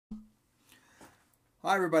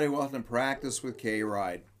Hi everybody, welcome to Practice with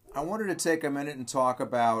Krde. I wanted to take a minute and talk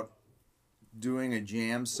about doing a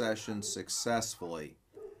jam session successfully.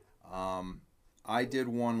 I did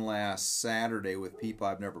one last Saturday with people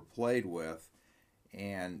I've never played with,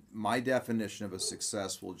 and my definition of a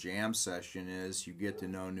successful jam session is you get to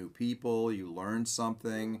know new people, you learn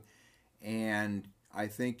something, and I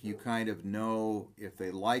think you kind of know if they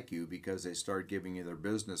like you because they start giving you their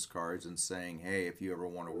business cards and saying, hey, if you ever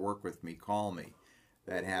want to work with me, call me.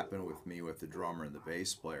 That happened with me with the drummer and the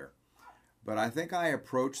bass player. But I think I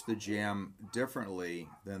approached the jam differently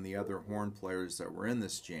than the other horn players that were in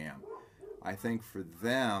this jam. I think for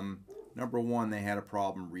them, number one, they had a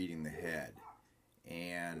problem reading the head.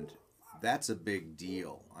 And that's a big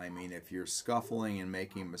deal. I mean, if you're scuffling and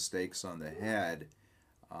making mistakes on the head,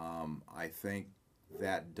 I think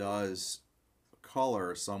that does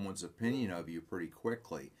color someone's opinion of you pretty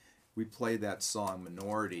quickly. We played that song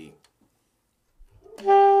Minority.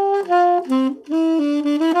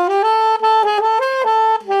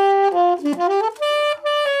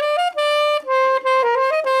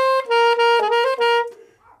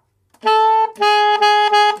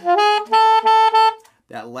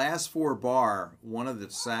 That last 4 bar, one of the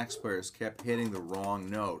sax players kept hitting the wrong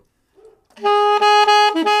note.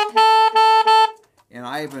 And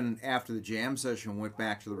I even, after the jam session, went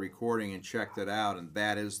back to the recording and checked it out, and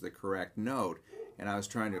that is the correct note. And I was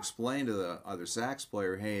trying to explain to the other sax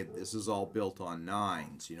player, hey, this is all built on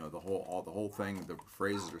nines. You know, the whole thing, the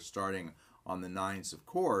phrases are starting on the nines of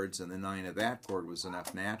chords, and the 9 of that chord was an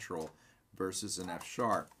F natural versus an F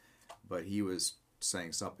sharp. But he was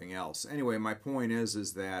saying something else. Anyway, my point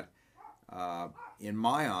is that in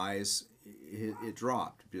my eyes, it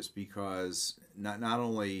dropped just because, not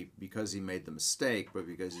only because he made the mistake, but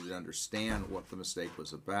because he didn't understand what the mistake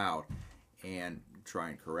was about and try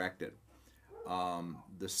and correct it.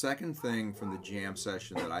 The second thing from the jam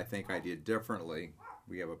session that I think I did differently,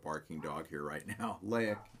 we have a barking dog here right now,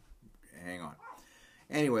 Leia, hang on.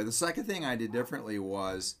 Anyway, the second thing I did differently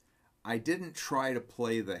was I didn't try to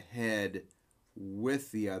play the head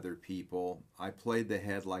with the other people. I played the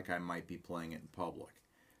head like I might be playing it in public.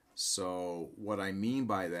 So what I mean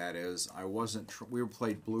by that is I wasn't. We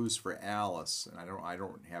played Blues for Alice, and I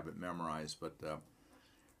don't have it memorized, but.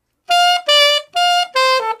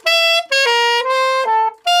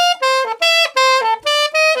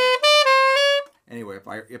 Anyway,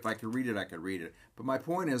 if I could read it, I could read it. But my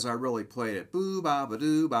point is, I really played it. Boo ba ba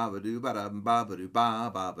doo ba ba doo ba da ba ba doo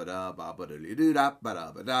ba ba ba da ba ba doo doo da ba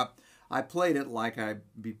da ba da. I played it like I'd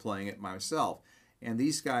be playing it myself, and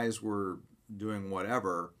these guys were doing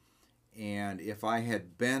whatever. And if I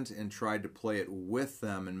had bent and tried to play it with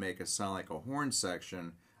them and make it sound like a horn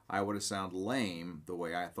section, I would have sounded lame the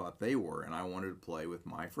way I thought they were, and I wanted to play with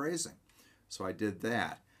my phrasing. So I did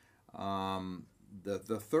that.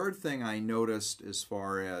 The third thing I noticed as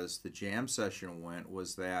far as the jam session went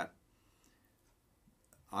was that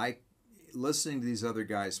listening to these other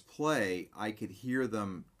guys play, I could hear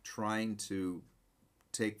them trying to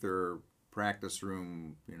take their practice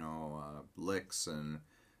room, licks and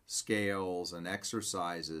scales and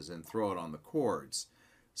exercises and throw it on the chords.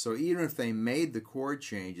 So even if they made the chord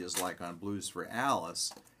changes, like on Blues for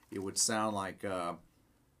Alice, it would sound like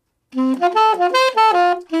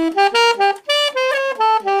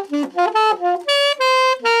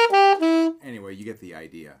anyway, you get the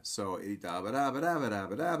idea. So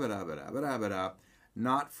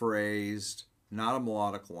not phrased, not a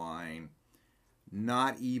melodic line,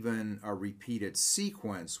 not even a repeated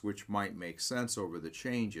sequence, which might make sense over the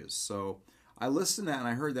changes. So I listened to that and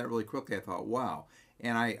I heard that really quickly. I thought, wow.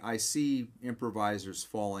 And I see improvisers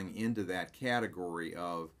falling into that category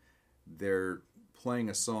of they're playing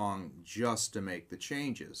a song just to make the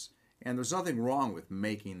changes. And there's nothing wrong with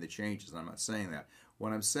making the changes. I'm not saying that.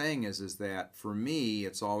 What I'm saying is that for me,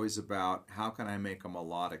 it's always about how can I make a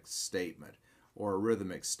melodic statement or a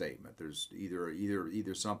rhythmic statement. There's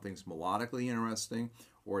either something's melodically interesting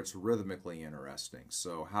or it's rhythmically interesting.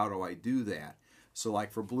 So how do I do that? So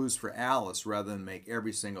like for Blues for Alice, rather than make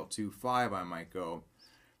every single 2/5, I might go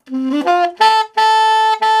and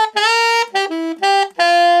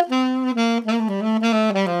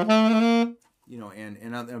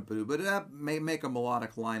make a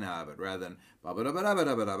melodic line out of it rather than rather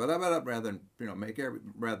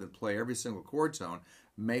than play every single chord tone,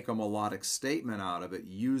 make a melodic statement out of it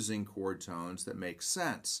using chord tones that make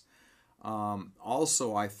sense.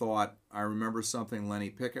 Also, I remember something Lenny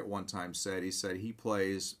Pickett one time said. He said he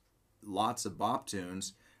plays lots of bop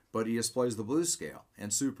tunes, but he just plays the blues scale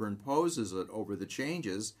and superimposes it over the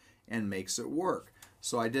changes and makes it work.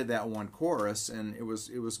 So I did that one chorus, and it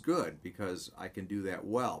was good because I can do that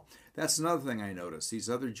well. That's another thing I noticed. These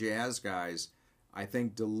other jazz guys, I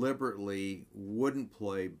think, deliberately wouldn't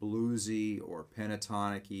play bluesy or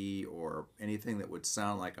pentatonic-y or anything that would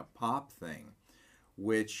sound like a pop thing,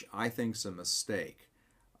 which I think's a mistake.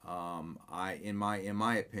 In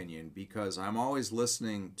my opinion, because I'm always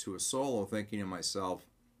listening to a solo, thinking to myself,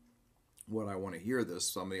 would I want to hear this?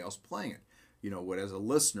 Somebody else playing it. What as a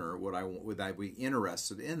listener would I be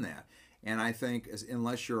interested in that? And I think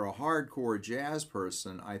unless you're a hardcore jazz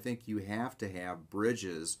person, I think you have to have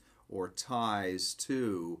bridges or ties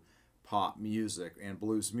to pop music and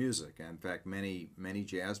blues music. In fact, many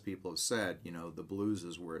jazz people have said, the blues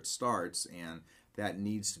is where it starts, and that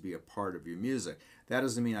needs to be a part of your music. That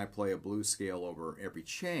doesn't mean I play a blues scale over every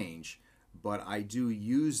change, but I do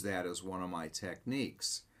use that as one of my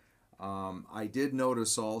techniques. I did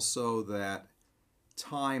notice also that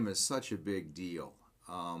time is such a big deal.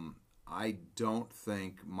 I don't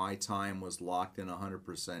think my time was locked in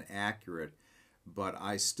 100% accurate, but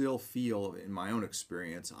I still feel, in my own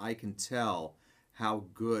experience, I can tell how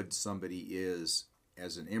good somebody is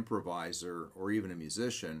as an improviser or even a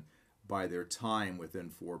musician by their time within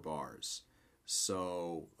 4 bars.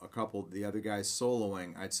 So the other guys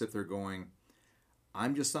soloing, I'd sit there going,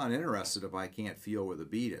 I'm just not interested if I can't feel where the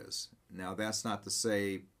beat is. Now, that's not to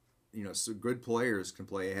say, so good players can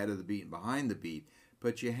play ahead of the beat and behind the beat,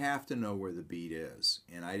 but you have to know where the beat is.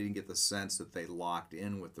 And I didn't get the sense that they locked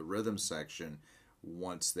in with the rhythm section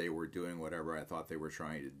once they were doing whatever I thought they were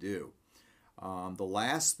trying to do. The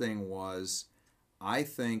last thing was, I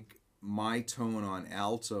think my tone on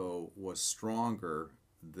alto was stronger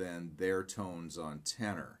than their tones on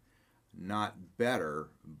tenor. Not better,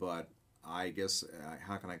 but I guess,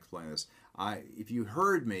 how can I explain this? If you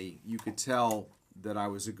heard me, you could tell that I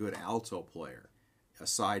was a good alto player,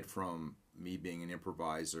 aside from me being an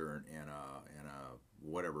improviser in a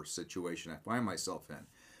whatever situation I find myself in.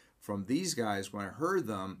 From these guys, when I heard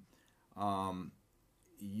them,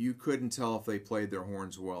 you couldn't tell if they played their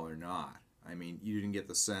horns well or not. I mean, you didn't get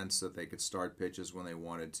the sense that they could start pitches when they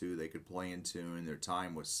wanted to, they could play in tune, their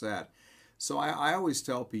time was set. So I always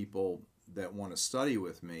tell people that want to study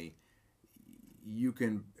with me, you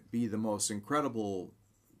can be the most incredible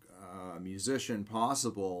musician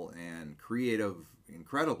possible and creative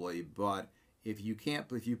incredibly, but if you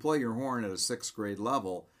play your horn at a 6th grade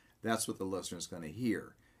level, that's what the listener's going to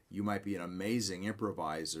hear. You might be an amazing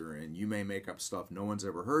improviser and you may make up stuff no one's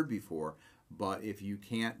ever heard before, but if you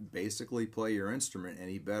can't basically play your instrument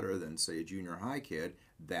any better than, say, a junior high kid,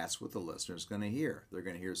 that's what the listener's going to hear. They're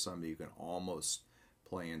going to hear somebody who can almost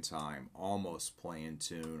play in time, almost play in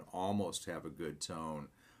tune, almost have a good tone,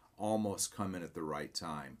 almost come in at the right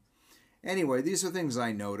time. Anyway, these are things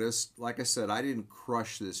I noticed. Like I said, I didn't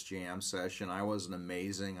crush this jam session. I wasn't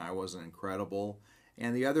amazing. I wasn't incredible.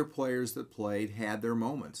 And the other players that played had their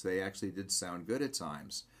moments. They actually did sound good at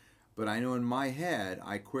times. But I know in my head,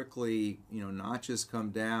 I quickly, notches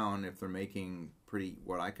come down if they're making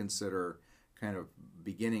what I consider kind of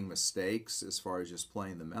beginning mistakes as far as just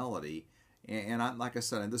playing the melody. And like I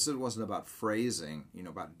said, this wasn't about phrasing,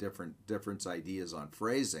 about different ideas on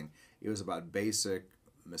phrasing. It was about basic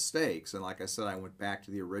mistakes. And like I said, I went back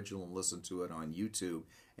to the original and listened to it on YouTube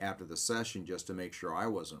after the session just to make sure I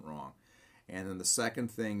wasn't wrong. And then the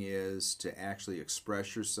second thing is to actually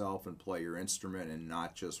express yourself and play your instrument and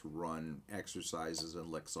not just run exercises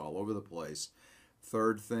and licks all over the place.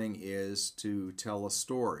 Third thing is to tell a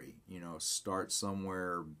story. Start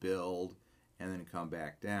somewhere, build, and then come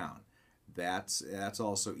back down. That's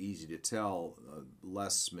also easy to tell.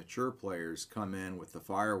 Less mature players come in with the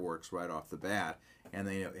fireworks right off the bat, and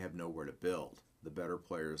they have nowhere to build. The better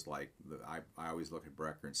players, I always look at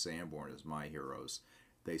Brecker and Sanborn as my heroes.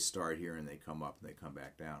 They start here and they come up and they come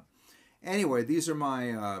back down. Anyway, these are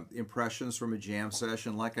my impressions from a jam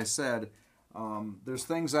session. Like I said, there's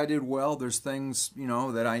things I did well. There's things,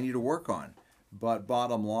 that I need to work on. But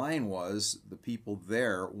bottom line was the people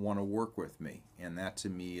there want to work with me. And that to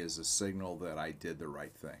me is a signal that I did the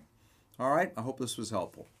right thing. All right, I hope this was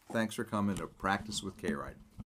helpful. Thanks for coming to Practice with Krde.